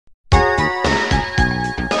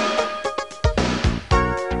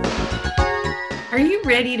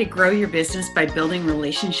ready to grow your business by building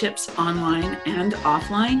relationships online and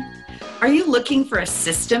offline? Are you looking for a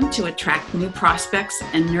system to attract new prospects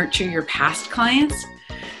and nurture your past clients?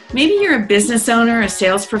 Maybe you're a business owner, a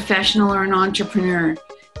sales professional, or an entrepreneur.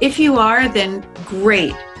 If you are, then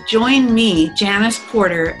great. Join me, Janice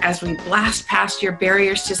Porter, as we blast past your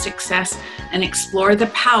barriers to success and explore the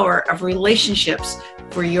power of relationships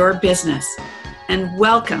for your business. And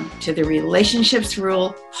welcome to the Relationships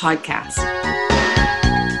Rule podcast.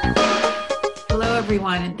 Hello,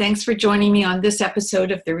 everyone, and thanks for joining me on this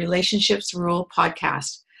episode of the Relationships Rule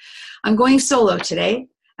podcast. I'm going solo today,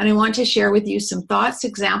 and I want to share with you some thoughts,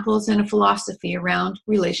 examples, and a philosophy around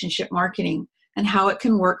relationship marketing and how it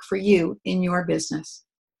can work for you in your business.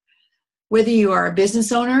 Whether you are a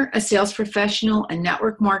business owner, a sales professional, a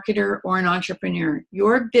network marketer, or an entrepreneur,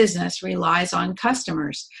 your business relies on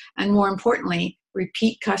customers, and more importantly,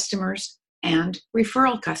 repeat customers and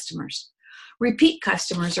referral customers. Repeat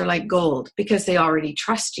customers are like gold because they already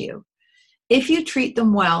trust you. If you treat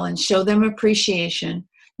them well and show them appreciation,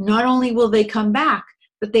 not only will they come back,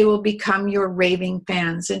 but they will become your raving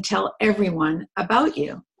fans and tell everyone about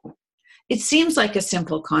you. It seems like a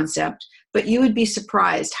simple concept, but you would be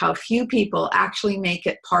surprised how few people actually make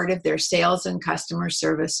it part of their sales and customer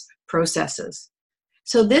service processes.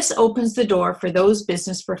 So this opens the door for those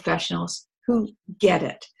business professionals who get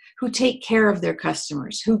it, who take care of their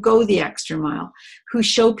customers, who go the extra mile, who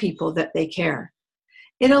show people that they care.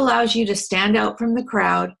 It allows you to stand out from the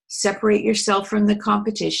crowd, separate yourself from the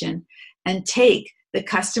competition, and take the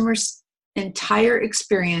customer's entire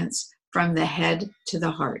experience from the head to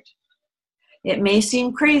the heart. It may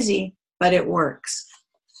seem crazy, but it works.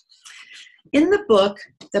 In the book,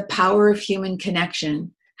 The Power of Human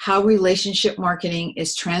Connection, How Relationship Marketing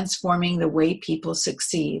is Transforming the Way People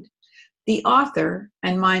Succeed, the author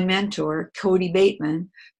and my mentor, Cody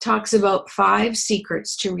Bateman, talks about 5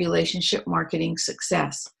 secrets to relationship marketing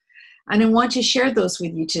success. And I want to share those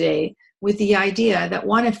with you today with the idea that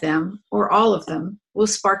one of them, or all of them, will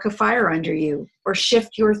spark a fire under you or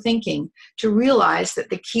shift your thinking to realize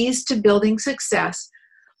that the keys to building success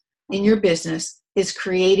in your business is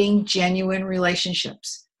creating genuine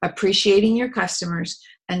relationships, appreciating your customers,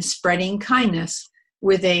 and spreading kindness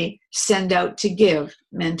with a send out to give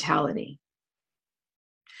mentality.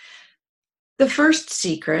 The first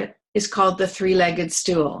secret is called the 3-legged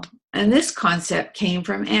stool. And this concept came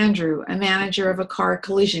from Andrew, a manager of a car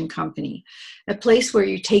collision company, a place where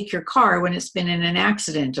you take your car when it's been in an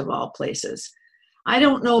accident, of all places. I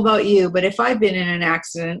don't know about you, but if I've been in an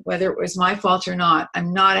accident, whether it was my fault or not,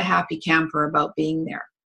 I'm not a happy camper about being there.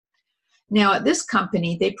 Now, at this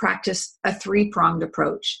company, they practice a 3-pronged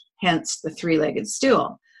approach, hence the 3-legged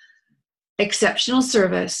stool. Exceptional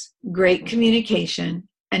service, great communication,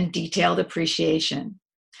 and detailed appreciation.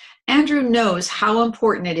 Andrew knows how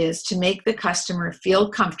important it is to make the customer feel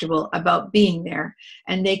comfortable about being there,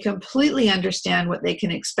 and they completely understand what they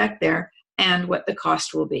can expect there and what the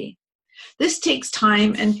cost will be. This takes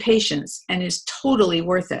time and patience and is totally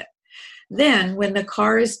worth it. Then, when the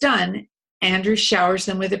car is done, Andrew showers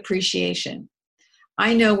them with appreciation.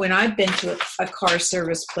 I know when I've been to a car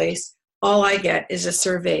service place, all I get is a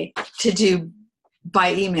survey to do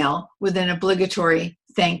by email with an obligatory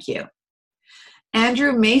thank you.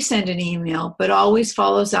 Andrew may send an email, but always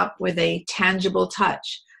follows up with a tangible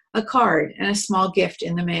touch, a card, and a small gift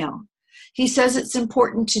in the mail. He says it's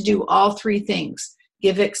important to do all 3 things: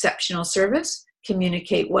 give exceptional service,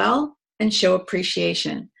 communicate well, and show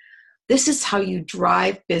appreciation. This is how you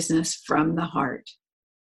drive business from the heart.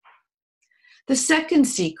 The second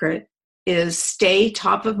secret is stay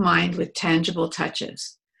top of mind with tangible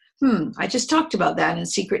touches. I just talked about that in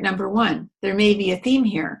secret number 1. There may be a theme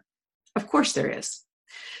here. Of course there is.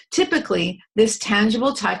 Typically, this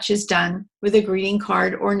tangible touch is done with a greeting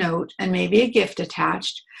card or note and maybe a gift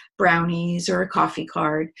attached, brownies or a coffee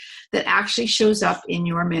card that actually shows up in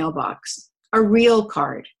your mailbox. A real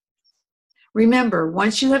card. Remember,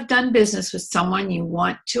 once you have done business with someone, you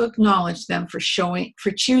want to acknowledge them for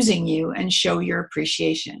choosing you and show your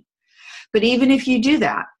appreciation. But even if you do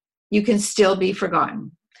that, you can still be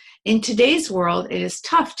forgotten. In today's world, it is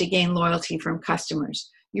tough to gain loyalty from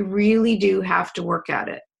customers. You really do have to work at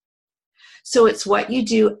it. So it's what you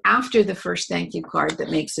do after the first thank you card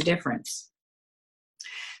that makes a difference.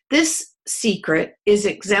 This secret is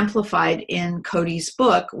exemplified in Cody's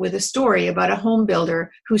book with a story about a home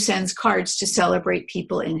builder who sends cards to celebrate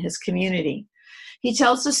people in his community. He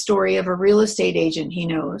tells the story of a real estate agent he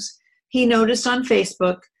knows. He noticed on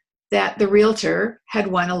Facebook that the realtor had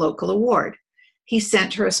won a local award. He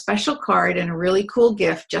sent her a special card and a really cool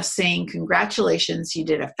gift just saying, "Congratulations, you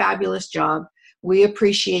did a fabulous job. We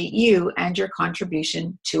appreciate you and your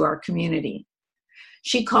contribution to our community."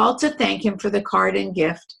 She called to thank him for the card and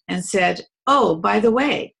gift and said, "Oh, by the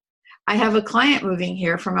way, I have a client moving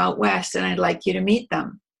here from out west and I'd like you to meet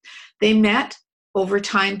them." They met, over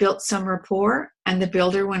time built some rapport, and the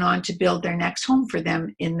builder went on to build their next home for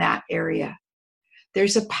them in that area.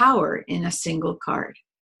 There's a power in a single card.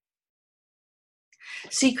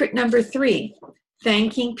 Secret number 3,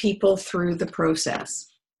 thanking people through the process.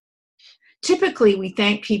 Typically, we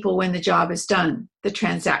thank people when the job is done, the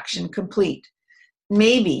transaction complete.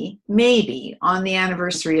 Maybe on the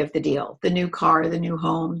anniversary of the deal, the new car, the new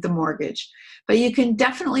home, the mortgage. But you can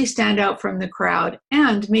definitely stand out from the crowd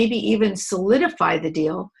and maybe even solidify the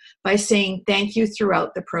deal by saying thank you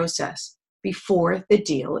throughout the process before the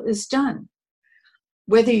deal is done.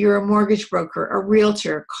 Whether you're a mortgage broker, a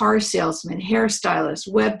realtor, car salesman,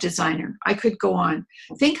 hairstylist, web designer, I could go on.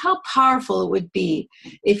 Think how powerful it would be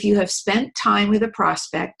if you have spent time with a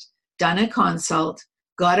prospect, done a consult,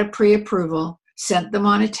 got a pre-approval, sent them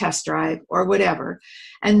on a test drive or whatever,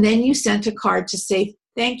 and then you sent a card to say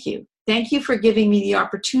thank you. Thank you for giving me the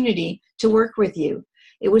opportunity to work with you.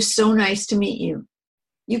 It was so nice to meet you.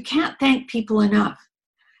 You can't thank people enough.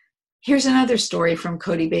 Here's another story from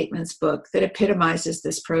Cody Bateman's book that epitomizes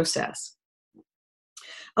this process.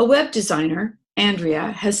 A web designer,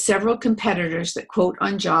 Andrea, has several competitors that quote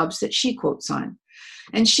on jobs that she quotes on,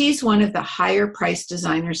 and she's one of the higher priced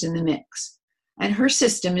designers in the mix. And her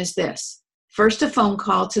system is this. First, a phone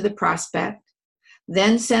call to the prospect,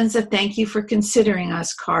 then sends a thank you for considering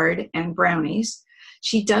us card and brownies.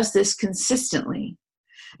 She does this consistently.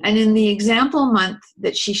 And in the example month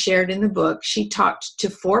that she shared in the book, she talked to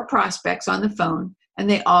 4 prospects on the phone, and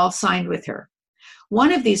they all signed with her.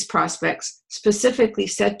 One of these prospects specifically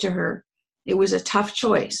said to her, "It was a tough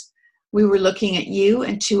choice. We were looking at you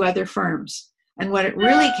and 2 other firms. And what it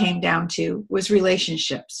really came down to was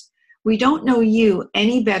relationships. We don't know you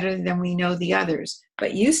any better than we know the others,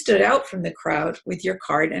 but you stood out from the crowd with your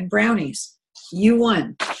card and brownies. You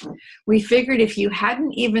won. We figured if you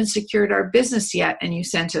hadn't even secured our business yet and you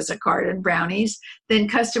sent us a card and brownies, then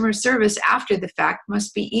customer service after the fact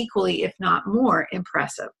must be equally, if not more,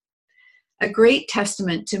 impressive." A great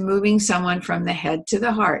testament to moving someone from the head to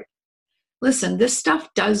the heart. Listen, this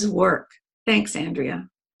stuff does work. Thanks, Andrea.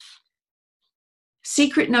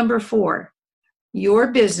 Secret number 4.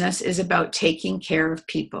 Your business is about taking care of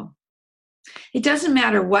people. It doesn't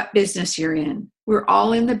matter what business you're in. We're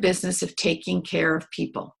all in the business of taking care of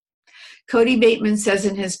people. Cody Bateman says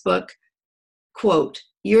in his book, quote,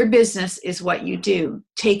 "Your business is what you do.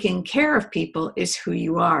 Taking care of people is who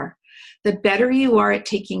you are. The better you are at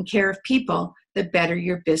taking care of people, the better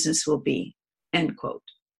your business will be." End quote.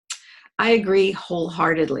 I agree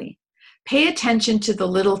wholeheartedly. Pay attention to the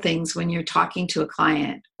little things when you're talking to a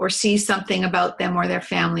client or see something about them or their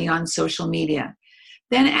family on social media.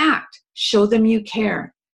 Then act. Show them you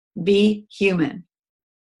care. Be human.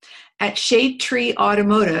 At Shade Tree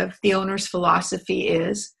Automotive, the owner's philosophy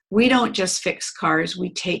is, we don't just fix cars,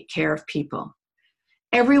 we take care of people.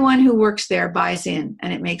 Everyone who works there buys in,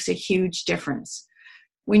 and it makes a huge difference.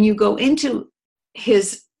 When you go into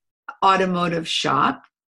his automotive shop,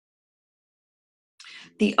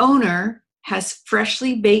 the owner has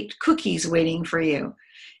freshly baked cookies waiting for you.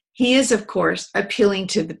 He is, of course, appealing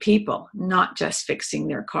to the people, not just fixing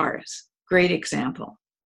their cars. Great example.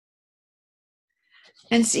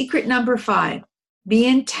 And secret number 5, be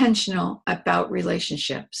intentional about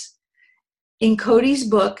relationships. In Cody's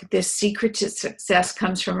book, this secret to success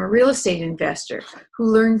comes from a real estate investor who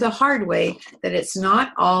learned the hard way that it's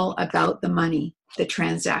not all about the money, the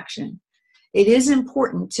transaction. It is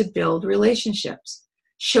important to build relationships.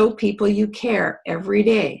 Show people you care every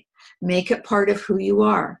day. Make it part of who you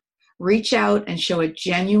are. Reach out and show a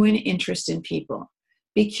genuine interest in people.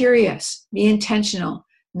 Be curious, be intentional,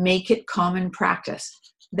 make it common practice.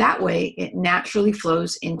 That way, it naturally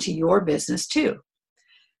flows into your business too.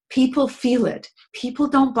 People feel it. People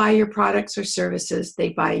don't buy your products or services, they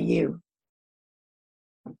buy you.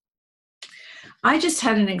 I just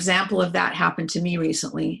had an example of that happen to me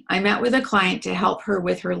recently. I met with a client to help her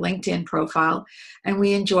with her LinkedIn profile, and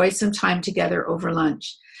we enjoyed some time together over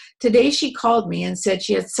lunch. Today, she called me and said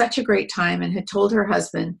she had such a great time and had told her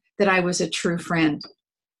husband that I was a true friend.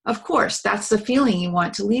 Of course, that's the feeling you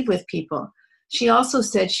want to leave with people. She also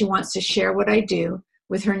said she wants to share what I do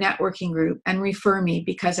with her networking group and refer me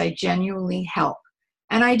because I genuinely help.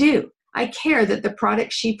 And I do. I care that the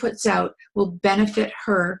product she puts out will benefit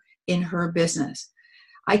her in her business.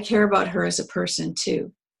 I care about her as a person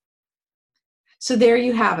too. So there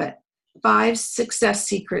you have it. 5 success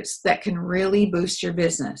secrets that can really boost your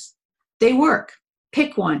business. They work.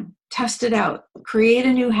 Pick one, test it out, create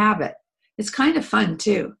a new habit. It's kind of fun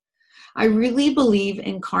too. I really believe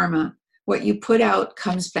in karma. What you put out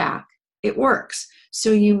comes back. It works.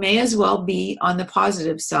 So you may as well be on the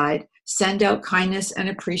positive side. Send out kindness and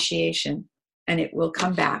appreciation, and it will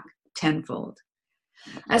come back tenfold.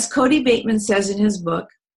 As Cody Bateman says in his book,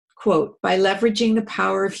 quote, by leveraging the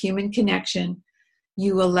power of human connection,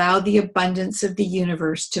 you allow the abundance of the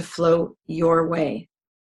universe to flow your way,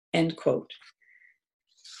 end quote.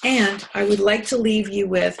 And I would like to leave you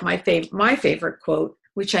with my favorite quote,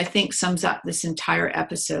 which I think sums up this entire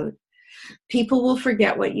episode. People will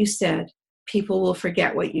forget what you said. People will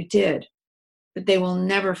forget what you did, but they will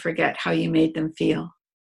never forget how you made them feel.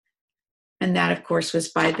 And that, of course, was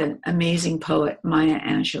by the amazing poet Maya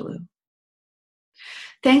Angelou.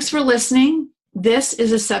 Thanks for listening. This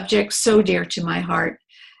is a subject so dear to my heart.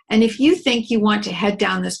 And if you think you want to head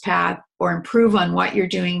down this path or improve on what you're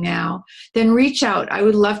doing now, then reach out. I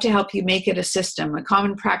would love to help you make it a system, a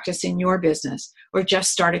common practice in your business, or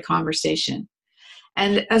just start a conversation.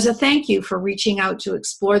 And as a thank you for reaching out to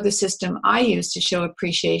explore the system I use to show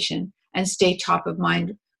appreciation and stay top of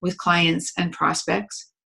mind with clients and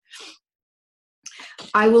prospects,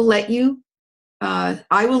 I will let you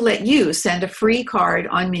send a free card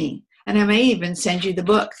on me. And I may even send you the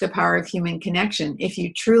book, The Power of Human Connection, if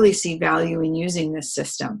you truly see value in using this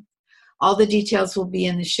system. All the details will be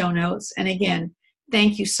in the show notes. And again,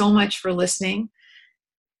 thank you so much for listening.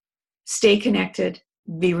 Stay connected.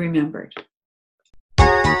 Be remembered.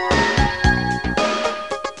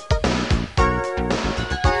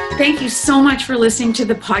 Thank you so much for listening to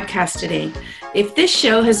the podcast today. If this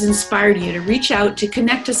show has inspired you to reach out to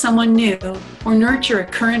connect to someone new or nurture a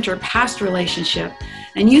current or past relationship,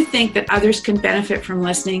 and you think that others can benefit from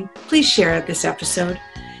listening, please share this episode.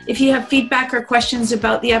 If you have feedback or questions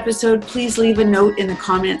about the episode, please leave a note in the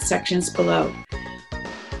comment sections below.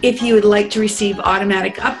 If you would like to receive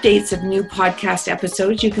automatic updates of new podcast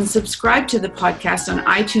episodes, you can subscribe to the podcast on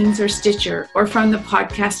iTunes or Stitcher, or from the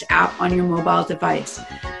podcast app on your mobile device.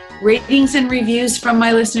 Ratings and reviews from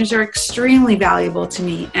my listeners are extremely valuable to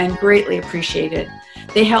me and greatly appreciated.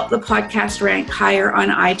 They help the podcast rank higher on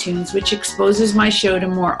iTunes, which exposes my show to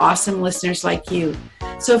more awesome listeners like you.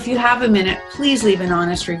 So if you have a minute, please leave an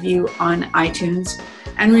honest review on iTunes.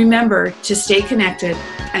 And remember to stay connected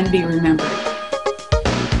and be remembered.